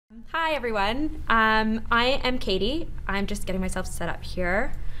Hi everyone, I am Katie. I'm just getting myself set up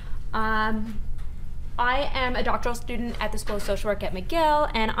here. I am a doctoral student at the School of Social Work at McGill,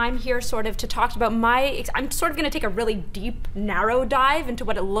 and I'm here sort of to talk about I'm sort of going to take a really deep, narrow dive into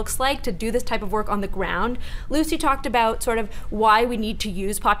what it looks like to do this type of work on the ground. Lucy talked about sort of why we need to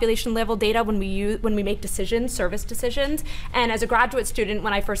use population level data when we make decisions, service decisions. And as a graduate student,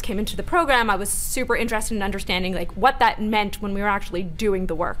 when I first came into the program, I was super interested in understanding like what that meant when we were actually doing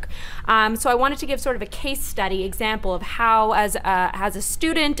the work. So I wanted to give sort of a case study example of how, as a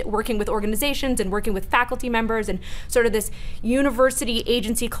student working with organizations and working with faculty members and sort of this university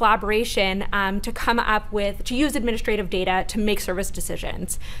agency collaboration to use administrative data to make service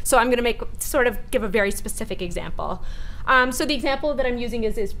decisions. So I'm going to give a very specific example. So the example that I'm using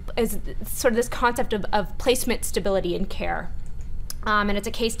is sort of this concept of placement stability in care. And it's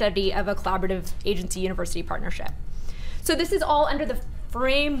a case study of a collaborative agency-university partnership. So this is all under the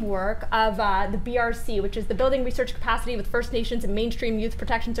framework of the BRC, which is the Building Research Capacity with First Nations and Mainstream Youth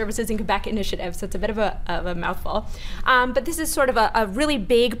Protection Services in Quebec initiative. So it's a bit of a mouthful. But this is sort of a really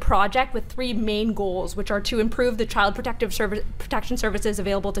big project with three main goals, which are to improve the child protection services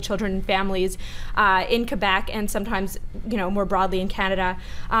available to children and families in Quebec and sometimes, more broadly in Canada,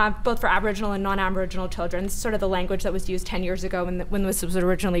 both for Aboriginal and non-Aboriginal children. This is sort of the language that was used 10 years ago when this was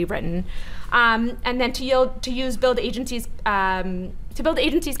originally written. And then to build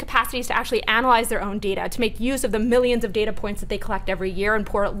agencies' capacities to actually analyze their own data, to make use of the millions of data points that they collect every year and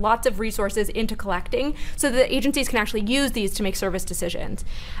pour lots of resources into collecting so that agencies can actually use these to make service decisions.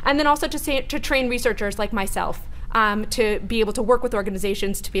 And then also to train researchers like myself to be able to work with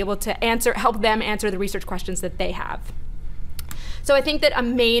organizations to be able to help them answer the research questions that they have. So I think that a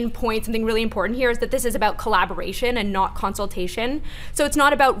main point, something really important here, is that this is about collaboration and not consultation. So it's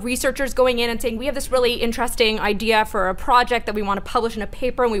not about researchers going in and saying, we have this really interesting idea for a project that we want to publish in a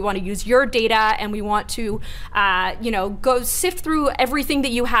paper and we want to use your data and we want to go sift through everything that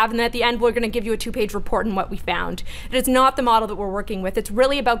you have, and then at the end we're going to give you a 2-page report on what we found. It is not the model that we're working with. It's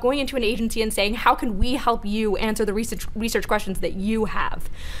really about going into an agency and saying, how can we help you answer the research questions that you have?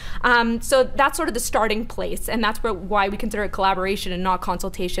 So that's sort of the starting place, and that's why we consider it collaboration and not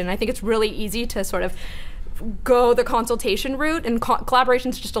consultation. I think it's really easy to sort of go the consultation route, and collaboration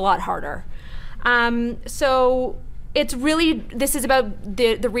is just a lot harder. So this is about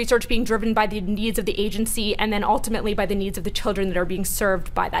the research being driven by the needs of the agency and then ultimately by the needs of the children that are being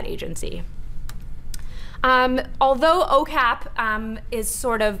served by that agency. Although OCAP is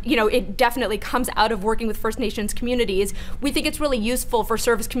sort of, it definitely comes out of working with First Nations communities, we think it's really useful for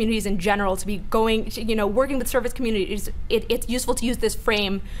service communities in general to be working with service communities. It's useful to use this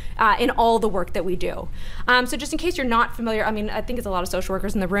frame in all the work that we do. So just in case you're not familiar, I think it's a lot of social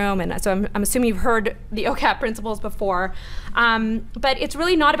workers in the room, and so I'm assuming you've heard the OCAP principles before. But it's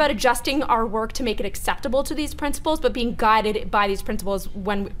really not about adjusting our work to make it acceptable to these principles, but being guided by these principles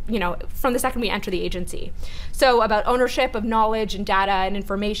when, from the second we enter the agency. So about ownership of knowledge and data and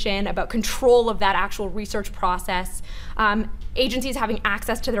information, about control of that actual research process, agencies having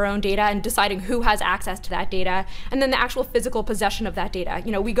access to their own data and deciding who has access to that data, and then the actual physical possession of that data.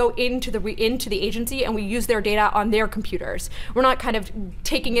 We go into the agency and we use their data on their computers. We're not kind of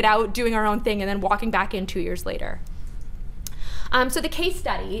taking it out, doing our own thing, and then walking back in 2 years later. So the case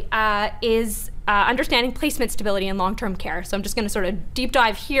study is understanding placement stability in long-term care. So I'm just going to sort of deep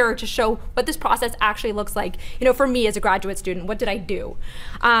dive here to show what this process actually looks like. For me as a graduate student, what did I do?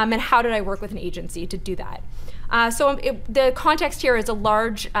 And how did I work with an agency to do that? The context here is a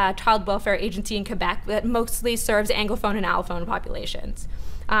large child welfare agency in Quebec that mostly serves Anglophone and Allophone populations.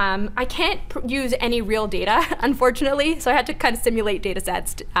 I can't use any real data, unfortunately, so I had to kind of simulate data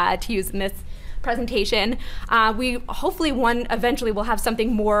sets to use in this presentation. We hopefully eventually will have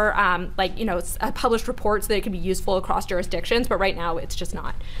something more a published report so that it can be useful across jurisdictions, but right now it's just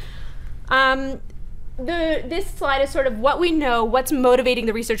not. This slide is sort of what we know, what's motivating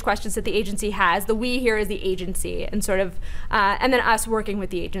the research questions that the agency has. The we here is the agency, and and then us working with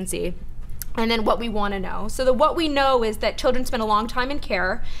the agency. And then what we want to know. So what we know is that children spend a long time in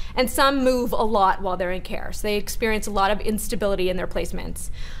care, and some move a lot while they're in care. So they experience a lot of instability in their placements.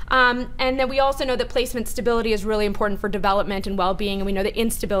 And then we also know that placement stability is really important for development and well-being, and we know that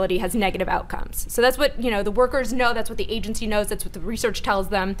instability has negative outcomes. So that's what the workers know, that's what the agency knows, that's what the research tells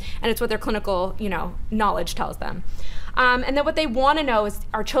them, and it's what their clinical knowledge tells them. And then what they want to know is,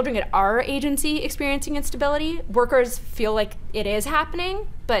 are children at our agency experiencing instability? Workers feel like it is happening,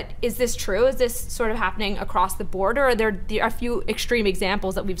 but is this true? Is this sort of happening across the board, or are there a few extreme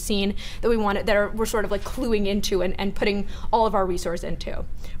examples that we've seen that we're sort of like cluing into and putting all of our resources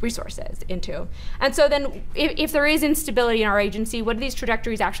into? And so then, if there is instability in our agency, what do these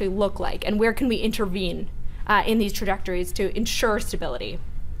trajectories actually look like, and where can we intervene in these trajectories to ensure stability?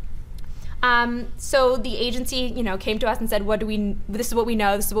 So the agency, came to us and said, this is what we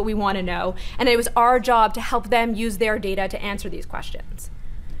know, this is what we want to know. And it was our job to help them use their data to answer these questions.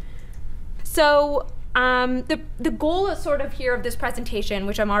 So the goal is sort of here of this presentation,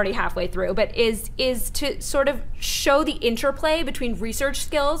 which I'm already halfway through, but is to sort of show the interplay between research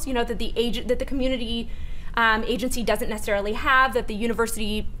skills, that the community agency doesn't necessarily have, that the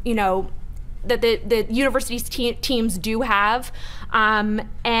university, that the university's teams do have,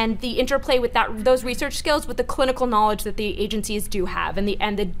 and the interplay with those research skills with the clinical knowledge that the agencies do have, and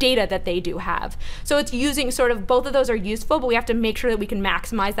the data that they do have. So it's using sort of, both of those are useful, but we have to make sure that we can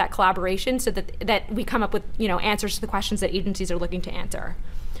maximize that collaboration so that we come up with answers to the questions that agencies are looking to answer.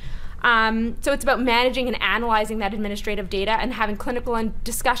 So it's about managing and analyzing that administrative data and having clinical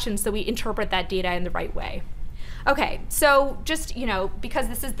discussions so we interpret that data in the right way. Okay, so just, because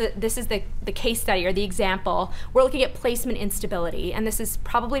this is the case study or the example, we're looking at placement instability, and this is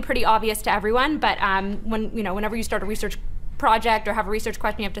probably pretty obvious to everyone, but whenever you start a research project or have a research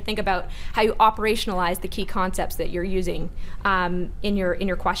question, you have to think about how you operationalize the key concepts that you're using in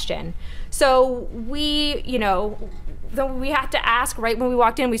your question. So we had to ask, right when we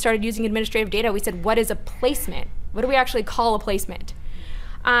walked in, we started using administrative data, we said, what is a placement? What do we actually call a placement?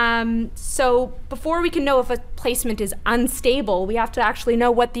 So before we can know if a placement is unstable, we have to actually know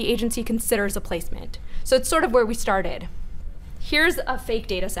what the agency considers a placement. So it's sort of where we started. Here's a fake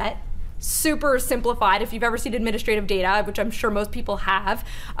data set, super simplified. If you've ever seen administrative data, which I'm sure most people have,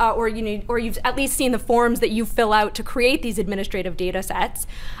 or you've at least seen the forms that you fill out to create these administrative data sets,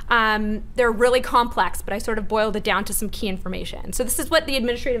 they're really complex, but I sort of boiled it down to some key information. So this is what the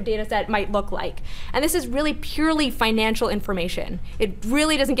administrative data set might look like. And this is really purely financial information. It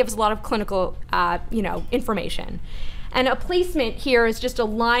really doesn't give us a lot of clinical information. And a placement here is just a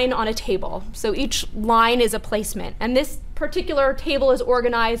line on a table. So each line is a placement. And this particular table is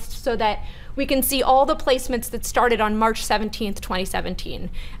organized so that we can see all the placements that started on March 17th, 2017.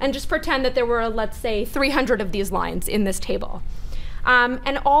 And just pretend that there were, let's say, 300 of these lines in this table.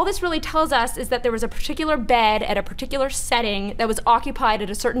 And all this really tells us is that there was a particular bed at a particular setting that was occupied at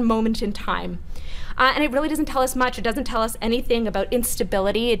a certain moment in time. And it really doesn't tell us much. It doesn't tell us anything about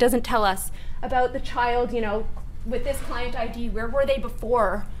instability. It doesn't tell us about the child, with this client ID, where were they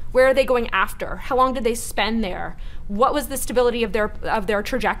before? Where are they going after? How long did they spend there? What was the stability of their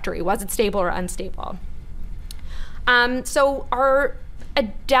trajectory? Was it stable or unstable? So our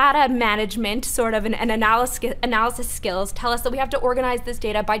data management, sort of an analysis skills, tell us that we have to organize this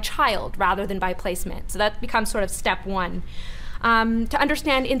data by child rather than by placement. So that becomes sort of step one. To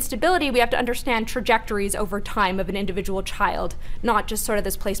understand instability, we have to understand trajectories over time of an individual child, not just sort of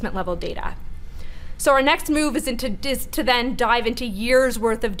this placement level data. So our next move is to then dive into years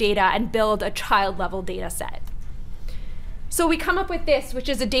worth of data and build a child level data set. So we come up with this, which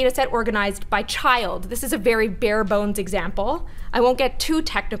is a data set organized by child. This is a very bare bones example. I won't get too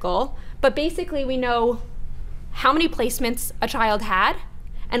technical, but basically we know how many placements a child had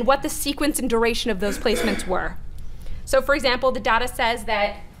and what the sequence and duration of those placements were. So for example, the data says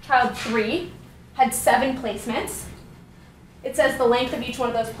that child 3 had 7 placements. It says the length of each one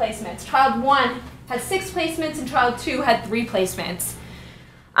of those placements. Child 1 had 6 placements and child 2 had 3 placements.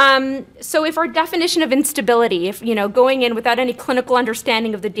 So if our definition of instability, if going in without any clinical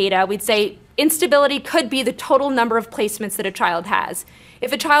understanding of the data, we'd say instability could be the total number of placements that a child has.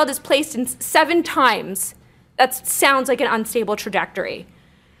 If a child is placed in 7 times, that sounds like an unstable trajectory.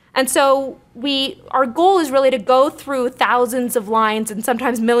 And so our goal is really to go through thousands of lines and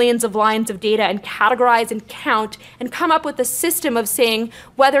sometimes millions of lines of data and categorize and count and come up with a system of saying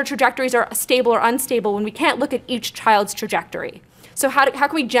whether trajectories are stable or unstable when we can't look at each child's trajectory. So how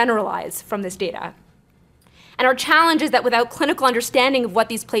can we generalize from this data? And our challenge is that without clinical understanding of what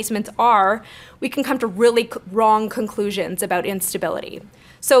these placements are, we can come to really wrong conclusions about instability.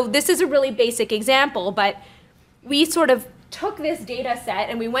 So this is a really basic example, but we sort of took this data set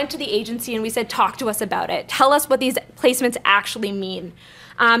and we went to the agency and we said, talk to us about it. Tell us what these placements actually mean.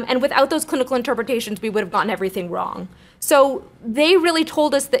 And without those clinical interpretations, we would have gotten everything wrong. So they really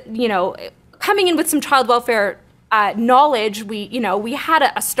told us that, coming in with some child welfare knowledge, we had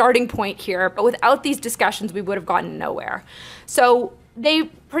a starting point here, but without these discussions, we would have gotten nowhere. So they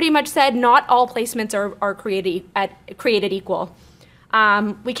pretty much said not all placements are created equal.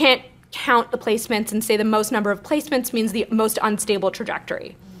 We can't count the placements and say the most number of placements means the most unstable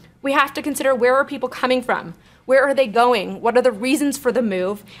trajectory. We have to consider, where are people coming from? Where are they going? What are the reasons for the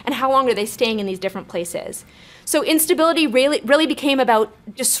move? And how long are they staying in these different places? So instability really became about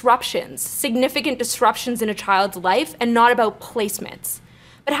disruptions, significant disruptions in a child's life, and not about placements.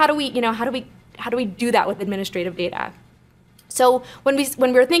 But how do we do that with administrative data? So when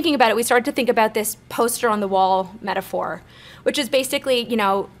we were thinking about it, we started to think about this poster on the wall metaphor, which is basically,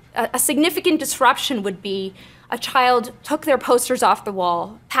 a significant disruption would be a child took their posters off the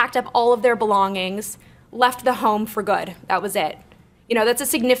wall, packed up all of their belongings, left the home for good. That was it. That's a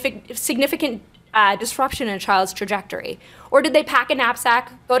significant disruption in a child's trajectory. Or did they pack a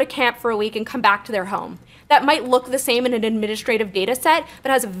knapsack, go to camp for a week, and come back to their home? That might look the same in an administrative data set,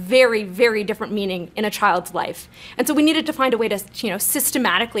 but has a very, very different meaning in a child's life. And so we needed to find a way to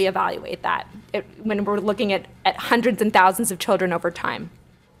systematically evaluate that when we're looking at hundreds and thousands of children over time.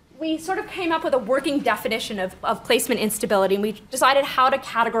 We sort of came up with a working definition of placement instability, and we decided how to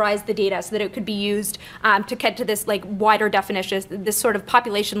categorize the data so that it could be used to get to this wider definition, this sort of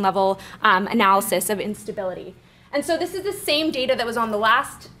population level analysis of instability. And so this is the same data that was on the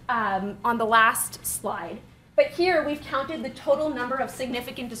last slide, but here we've counted the total number of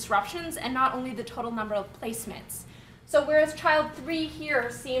significant disruptions and not only the total number of placements. So whereas child 3 here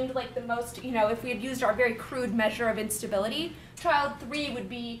seemed like the most, if we had used our very crude measure of instability, child 3 would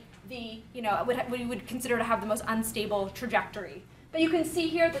be we would consider to have the most unstable trajectory. But you can see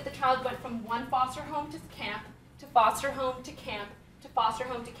here that the child went from one foster home to camp, to foster home to camp, to foster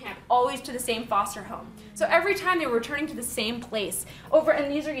home to camp, always to the same foster home. So every time they were returning to the same place,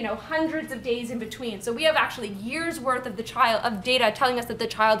 and these are hundreds of days in between. So we have actually years worth of data telling us that the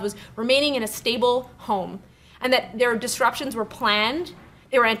child was remaining in a stable home, and that their disruptions were planned,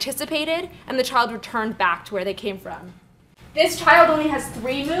 they were anticipated, and the child returned back to where they came from. This child only has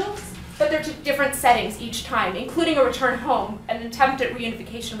 3 moves, but they're to different settings each time, including a return home, an attempt at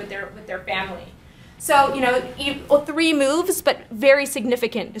reunification with their family. So, 3 moves, but very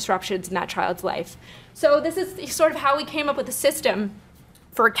significant disruptions in that child's life. So this is sort of how we came up with a system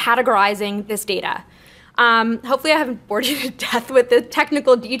for categorizing this data. Hopefully I haven't bored you to death with the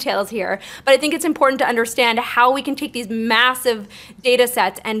technical details here, but I think it's important to understand how we can take these massive data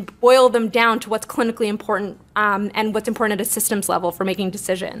sets and boil them down to what's clinically important and what's important at a systems level for making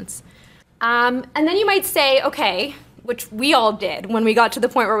decisions. And then you might say, okay, which we all did when we got to the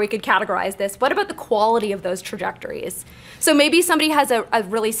point where we could categorize this, what about the quality of those trajectories? So maybe somebody has a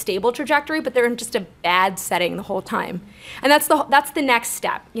really stable trajectory, but they're in just a bad setting the whole time. And that's the next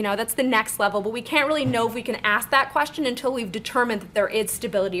step, that's the next level, but we can't really know if we can ask that question until we've determined that there is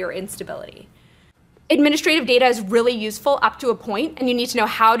stability or instability. Administrative data is really useful up to a point, and you need to know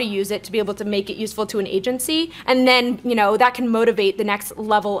how to use it to be able to make it useful to an agency, and then that can motivate the next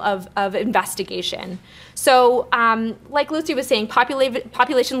level of investigation. So like Lucy was saying,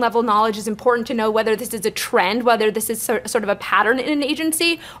 population level knowledge is important to know whether this is a trend, whether this is sort of a pattern in an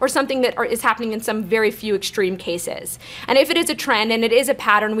agency, or something that is happening in some very few extreme cases. And if it is a trend and it is a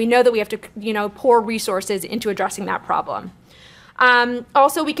pattern, we know that we have to pour resources into addressing that problem.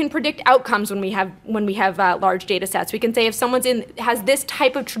 Also, we can predict outcomes when we have large data sets. We can say if someone's has this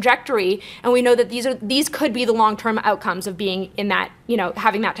type of trajectory, and we know that these could be the long-term outcomes of being in that,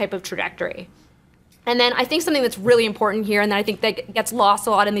 having that type of trajectory. And then I think something that's really important here, and that I think that gets lost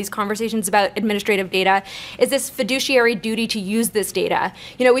a lot in these conversations about administrative data, is this fiduciary duty to use this data.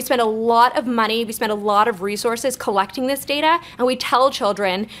 We spend a lot of money, we spend a lot of resources collecting this data, and we tell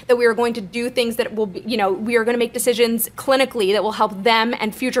children that we are going to do things that will be, we are going to make decisions clinically that will help them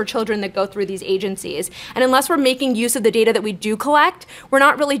and future children that go through these agencies. And unless we're making use of the data that we do collect, we're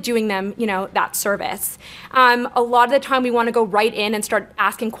not really doing them, that service. A lot of the time we want to go right in and start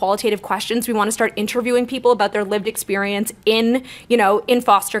asking qualitative questions. We want to start interviewing people about their lived experience in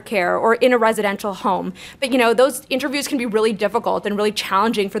foster care or in a residential home. But those interviews can be really difficult and really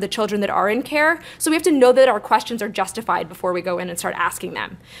challenging for the children that are in care. So we have to know that our questions are justified before we go in and start asking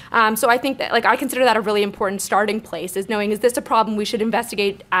them. So I think that, I consider that a really important starting place, is knowing, is this a problem we should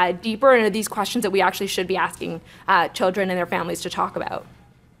investigate deeper, and are these questions that we actually should be asking children and their families to talk about?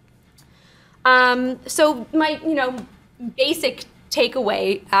 So my basic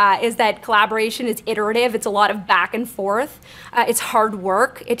takeaway is that collaboration is iterative. It's a lot of back and forth. It's hard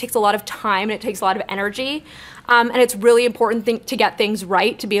work. It takes a lot of time, and it takes a lot of energy. And it's really important to get things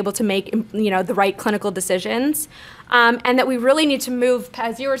right, to be able to make the right clinical decisions. And that we really need to move,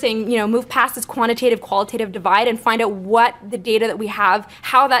 as you were saying, move past this quantitative-qualitative divide and find out what the data that we have,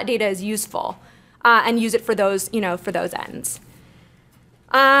 how that data is useful, and use it for those ends.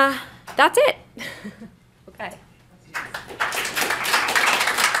 That's it. Okay.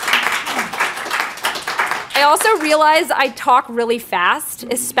 I also realize I talk really fast,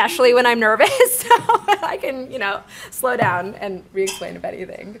 especially when I'm nervous, so I can, slow down and re-explain if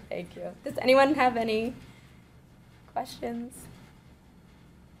anything. Thank you. Does anyone have any questions?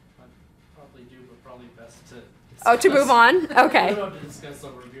 I probably do, but probably best to discuss. Oh, to move on? Okay. I don't to discuss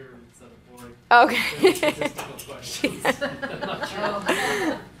over here instead of boring. Okay. Statistical questions. I'm not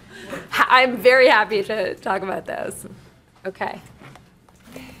sure. I'm very happy to talk about those. Okay.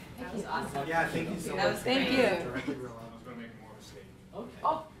 That was awesome. Yeah, thank you so That much. was Thank great. you. Directly real I was going to make more of a statement. Okay.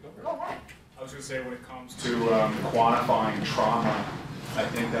 Oh, Go go for it. ahead. I was going to say when it comes to quantifying trauma, I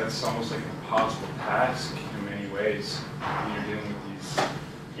think that's almost like an impossible task in many ways. When you're dealing with these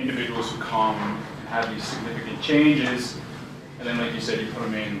individuals who come and have these significant changes, and then like you said, you put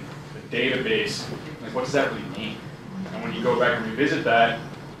them in a database. Like, what does that really mean? And when you go back and revisit that,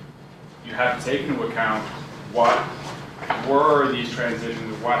 you have to take into account what were these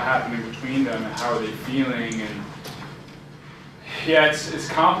transitions, what happened in between them, and how are they feeling, and yeah, it's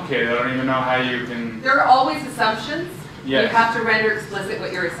complicated. I don't even know how you can. There are always assumptions. Yes. You have to render explicit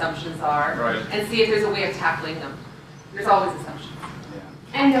what your assumptions are, Right. and see if there's a way of tackling them. There's always assumptions.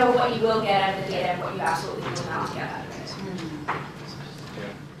 Yeah. And know what you will get out of the data and what you absolutely will not get out of it.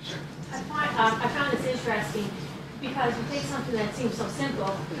 Yeah. I found this interesting because you take something that seems so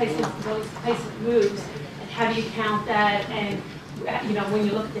simple, placement moves, and how do you count that? And when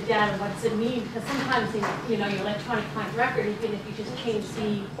you look at the data, what does it mean? Because sometimes in your electronic client record, even if you just change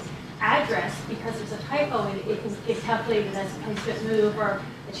the address because there's a typo in it, it can get calculated as a placement move or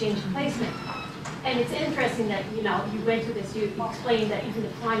a change in placement. And it's interesting that you went through this. You explained that even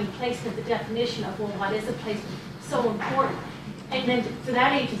defining placement, the definition of what is a placement, is so important. And then for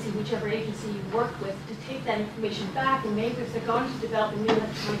that agency, whichever agency you work with, to take that information back, and maybe if they're going to develop a new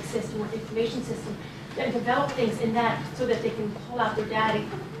electronic system or information system, then develop things in that so that they can pull out their data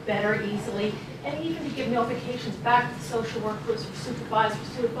better, easily, and even to give notifications back to the social workers or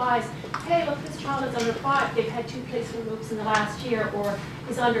supervisors to advise, hey, look, this child is under 5, they've had 2 placement moves in the last year, or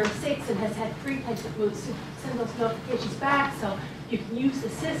is under 6 and has had 3 placement moves, so send those notifications back so you can use the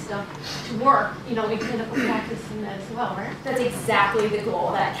system to work, in clinical practice and that as well, right? That's exactly the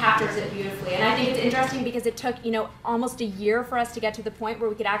goal. That captures it beautifully. And I think it's interesting because it took, almost a year for us to get to the point where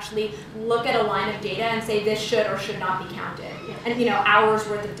we could actually look at a line of data and say this should or should not be counted. And, hours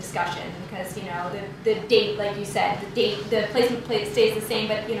worth of discussion because, the date, like you said, the placement plate stays the same,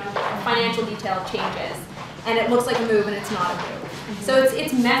 but, financial detail changes. And it looks like a move and it's not a move. Mm-hmm. So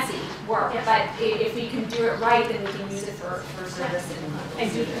it's messy work, but if we can do it right, then we can use it for service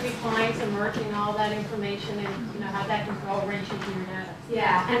and do the compliance and merging all that information and have that can throw a wrench into your data.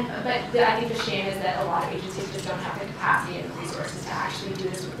 Yeah, but I think the shame is that a lot of agencies just don't have the capacity and the resources to actually do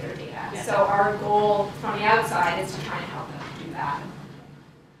this with their data. Yeah. So our goal from the outside is to try and help them do that.